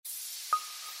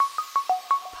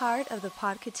part of the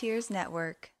Podcateers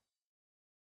Network.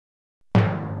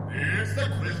 It's the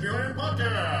Quizneyland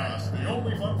Podcast, the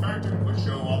only fun fact and quiz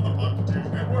show on the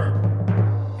Podcateers Network.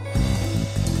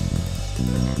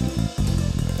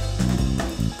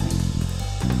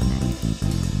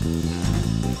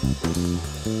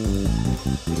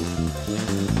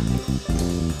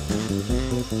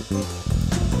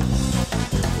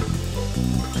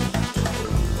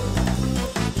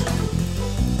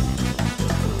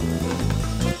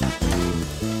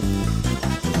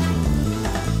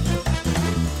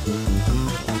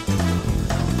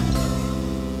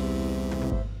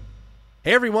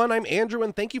 Hey everyone, I'm Andrew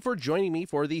and thank you for joining me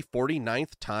for the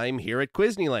 49th time here at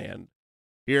Quizneyland.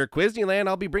 Here at Quizneyland,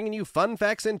 I'll be bringing you fun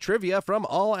facts and trivia from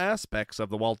all aspects of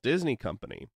the Walt Disney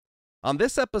Company. On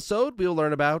this episode, we'll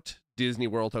learn about Disney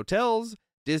World hotels,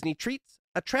 Disney treats,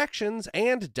 attractions,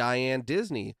 and Diane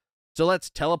Disney. So let's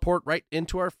teleport right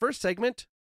into our first segment,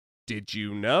 Did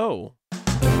You Know?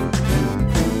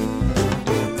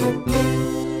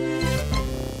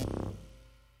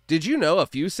 Did you know a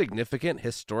few significant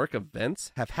historic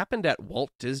events have happened at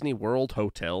Walt Disney World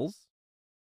hotels?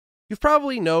 You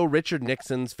probably know Richard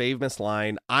Nixon's famous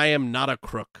line, "I am not a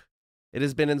crook." It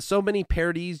has been in so many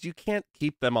parodies you can't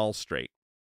keep them all straight.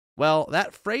 Well,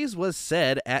 that phrase was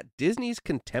said at Disney's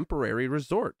Contemporary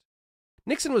Resort.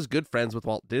 Nixon was good friends with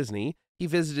Walt Disney. He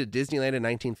visited Disneyland in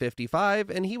 1955,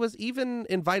 and he was even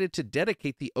invited to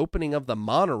dedicate the opening of the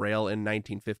monorail in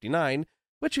 1959,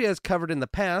 which he has covered in the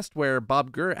past, where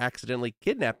Bob Gurr accidentally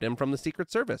kidnapped him from the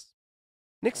Secret Service.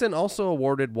 Nixon also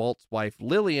awarded Walt's wife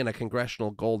Lillian a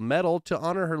Congressional Gold Medal to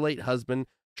honor her late husband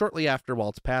shortly after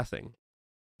Walt's passing.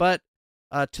 But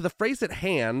to the phrase at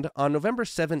hand, on November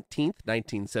 17th,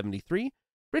 1973,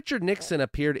 Richard Nixon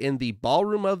appeared in the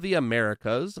Ballroom of the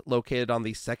Americas, located on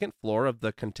the second floor of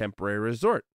the Contemporary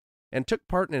Resort, and took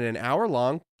part in an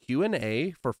hour-long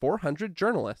Q&A for 400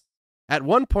 journalists. At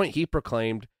one point he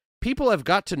proclaimed, "People have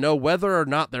got to know whether or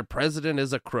not their president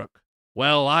is a crook.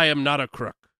 Well, I am not a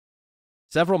crook."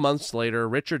 Several months later,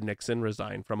 Richard Nixon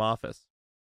resigned from office.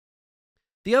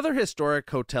 The other historic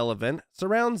hotel event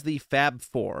surrounds the Fab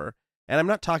Four, and I'm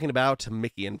not talking about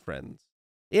Mickey and Friends.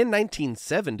 In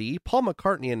 1970, Paul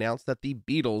McCartney announced that the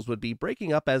Beatles would be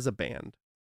breaking up as a band.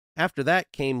 After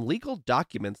that came legal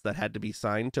documents that had to be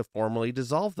signed to formally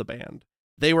dissolve the band.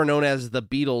 They were known as the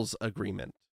Beatles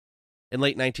Agreement. In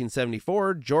late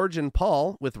 1974, George and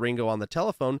Paul, with Ringo on the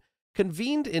telephone,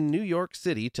 convened in New York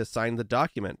City to sign the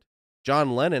document.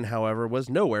 John Lennon, however, was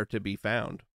nowhere to be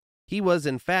found. He was,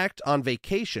 in fact, on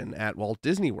vacation at Walt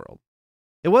Disney World.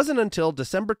 It wasn't until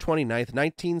December 29th,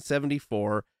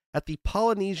 1974, at the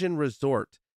Polynesian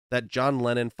Resort, that John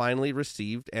Lennon finally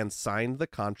received and signed the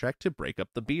contract to break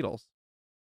up the Beatles.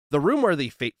 The room where the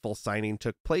fateful signing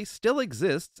took place still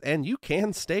exists, and you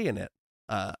can stay in it.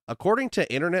 According to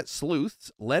internet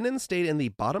sleuths, Lennon stayed in the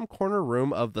bottom corner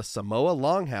room of the Samoa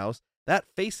Longhouse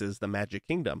that faces the Magic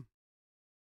Kingdom.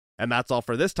 And that's all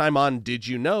for this time on Did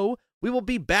You Know? We will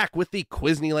be back with the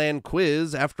Quizneyland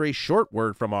quiz after a short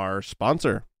word from our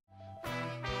sponsor.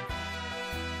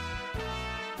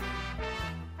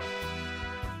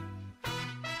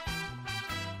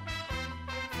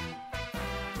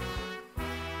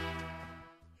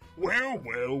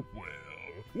 Well.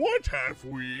 What have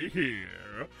we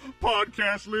here?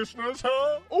 Podcast listeners,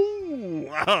 huh? Oh,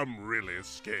 I'm really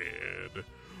scared.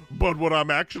 But what I'm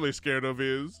actually scared of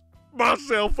is my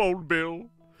cell phone bill.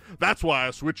 That's why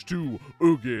I switched to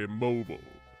Oogie Mobile.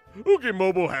 Oogie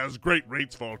Mobile has great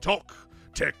rates for talk,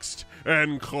 text,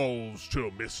 and calls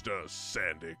to Mr.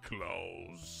 Santa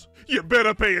Claus. You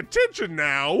better pay attention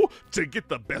now. To get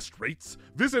the best rates,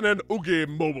 visit an Oogie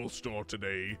Mobile store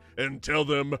today and tell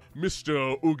them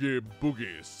Mr. Oogie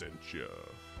Boogie sent you.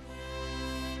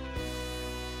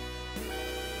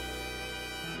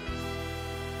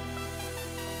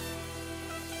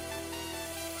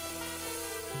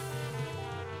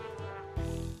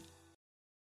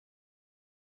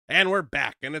 And we're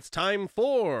back, and it's time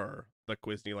for the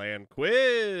Quizneyland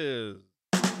quiz.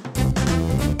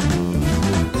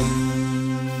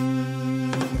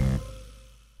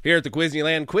 Here at the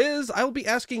Quizneyland quiz, I will be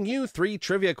asking you 3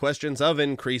 trivia questions of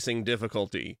increasing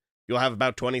difficulty. You'll have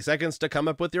about 20 seconds to come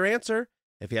up with your answer.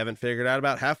 If you haven't figured out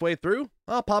about halfway through,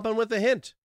 I'll pop in with a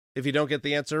hint. If you don't get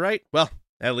the answer right, well,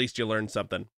 at least you learned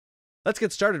something. Let's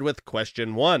get started with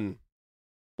question 1.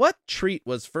 What treat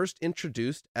was first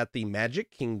introduced at the Magic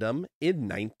Kingdom in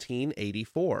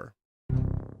 1984?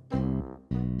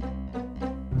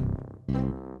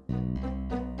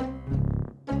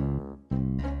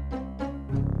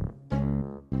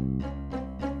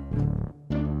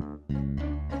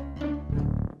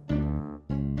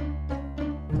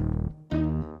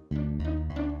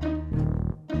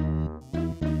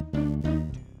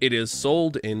 It is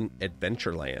sold in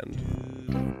Adventureland.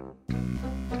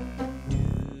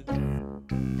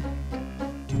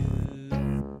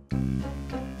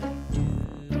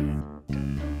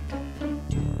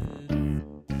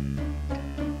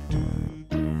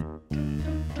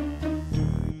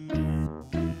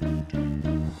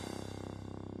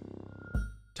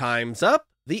 Time's up.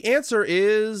 The answer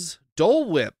is Dole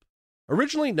Whip.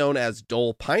 Originally known as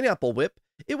Dole Pineapple Whip,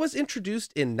 it was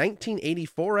introduced in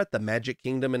 1984 at the Magic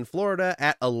Kingdom in Florida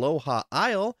at Aloha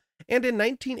Isle, and in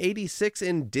 1986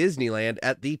 in Disneyland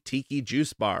at the Tiki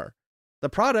Juice Bar. The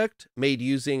product, made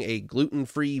using a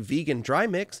gluten-free vegan dry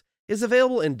mix, is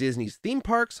available in Disney's theme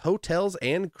parks, hotels,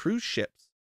 and cruise ships.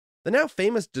 The now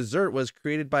famous dessert was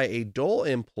created by a Dole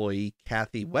employee,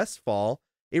 Kathy Westfall,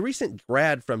 a recent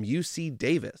grad from UC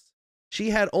Davis. She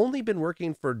had only been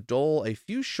working for Dole a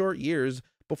few short years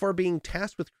before being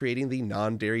tasked with creating the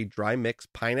non-dairy dry mix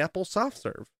pineapple soft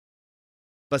serve.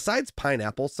 Besides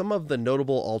pineapple, some of the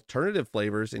notable alternative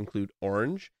flavors include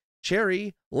orange,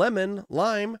 cherry, lemon,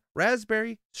 lime,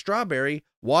 raspberry, strawberry,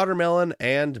 watermelon,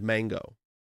 and mango.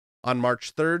 On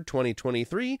March 3rd,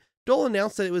 2023, Dole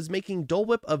announced that it was making Dole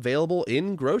Whip available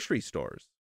in grocery stores.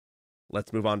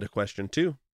 Let's move on to question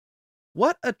 2.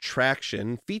 What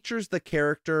attraction features the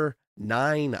character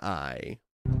Nine Eye?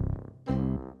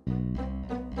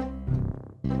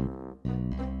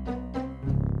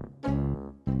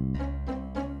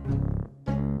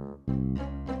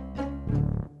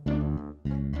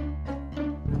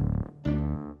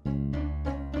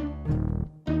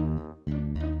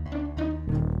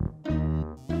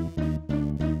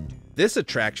 This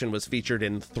attraction was featured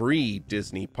in 3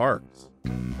 Disney parks.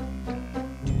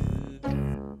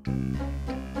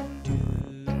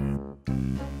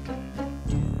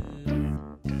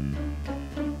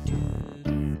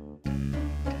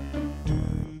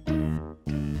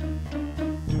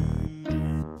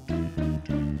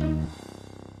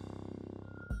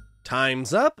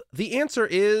 Time's up. The answer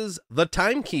is the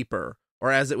Timekeeper,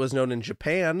 or as it was known in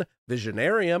Japan,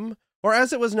 Visionarium, or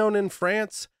as it was known in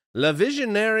France, Le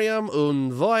Visionarium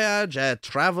un voyage à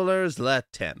travers le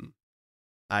temps,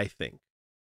 I think.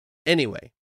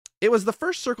 Anyway, it was the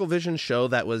first Circle Vision show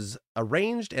that was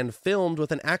arranged and filmed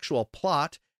with an actual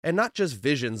plot and not just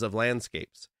visions of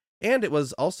landscapes, and it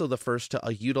was also the first to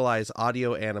utilize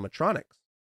audio animatronics.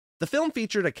 The film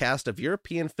featured a cast of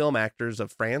European film actors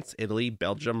of France, Italy,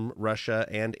 Belgium, Russia,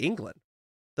 and England.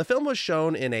 The film was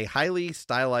shown in a highly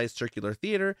stylized circular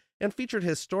theater and featured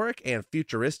historic and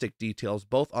futuristic details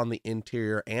both on the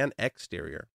interior and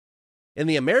exterior. In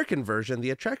the American version, the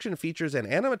attraction features an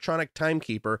animatronic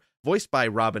timekeeper voiced by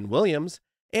Robin Williams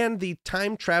and the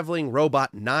time-traveling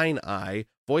robot Nine Eye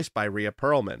voiced by Rhea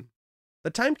Perlman. The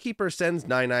timekeeper sends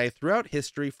Nine Eye throughout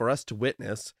history for us to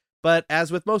witness, but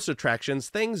as with most attractions,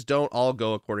 things don't all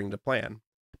go according to plan.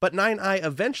 But Nine Eye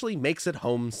eventually makes it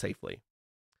home safely.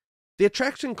 The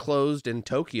attraction closed in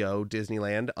Tokyo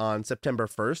Disneyland on September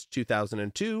 1st,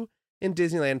 2002, in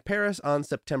Disneyland Paris on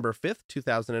September 5th,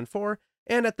 2004,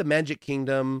 and at the Magic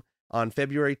Kingdom on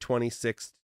February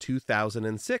 26th,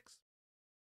 2006.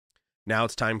 Now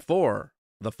it's time for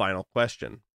the final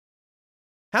question.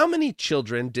 How many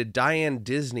children did Diane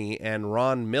Disney and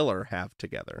Ron Miller have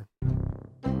together?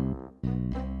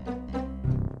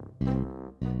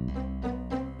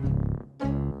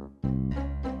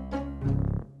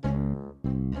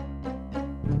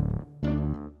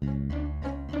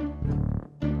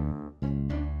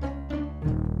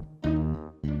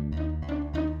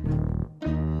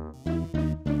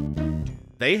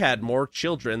 They had more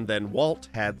children than Walt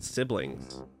had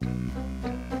siblings.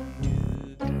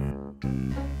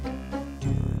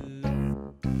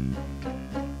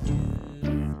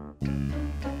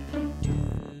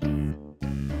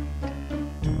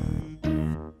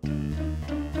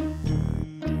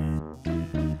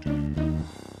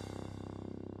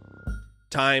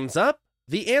 Time's up.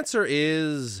 The answer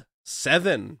is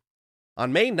 7.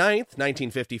 On May 9th,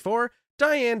 1954,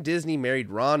 Diane Disney married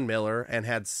Ron Miller and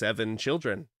had 7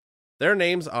 children. Their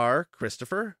names are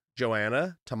Christopher,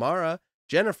 Joanna, Tamara,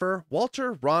 Jennifer,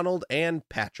 Walter, Ronald, and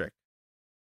Patrick.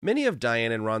 Many of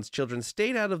Diane and Ron's children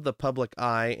stayed out of the public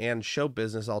eye and show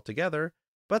business altogether,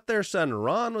 but their son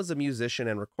Ron was a musician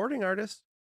and recording artist.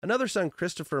 Another son,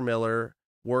 Christopher Miller,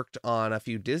 worked on a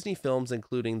few Disney films,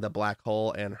 including The Black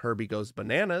Hole and Herbie Goes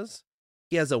Bananas.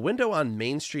 He has a window on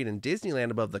Main Street in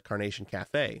Disneyland above the Carnation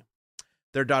Cafe.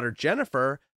 Their daughter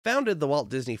Jennifer founded the Walt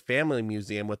Disney Family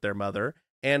Museum with their mother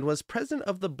and was president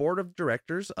of the board of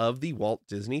directors of the Walt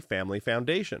Disney Family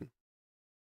Foundation.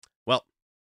 Well,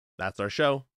 that's our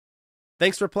show.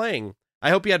 Thanks for playing. I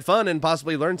hope you had fun and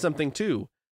possibly learned something too.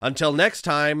 Until next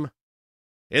time,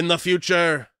 In the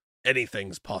future,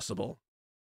 anything's possible.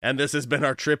 And this has been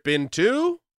our trip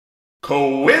into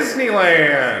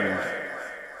Quizneyland!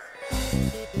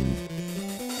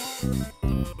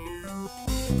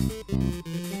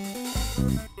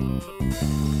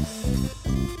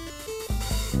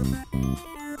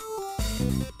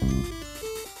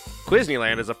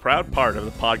 Quizneyland is a proud part of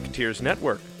the Podcateers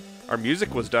Network. Our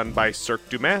music was done by Cirque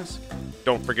du Masque.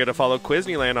 Don't forget to follow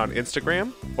Quizneyland on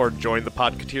Instagram or join the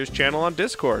Podcateers channel on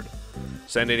Discord.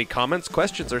 Send any comments,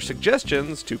 questions, or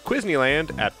suggestions to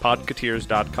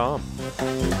Quizneyland@podcateers.com.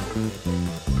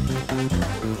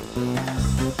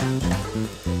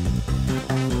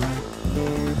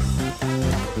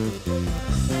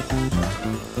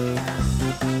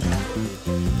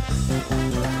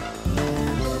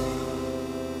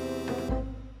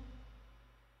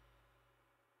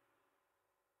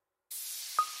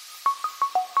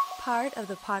 Part of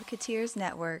the Podcateers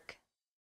Network.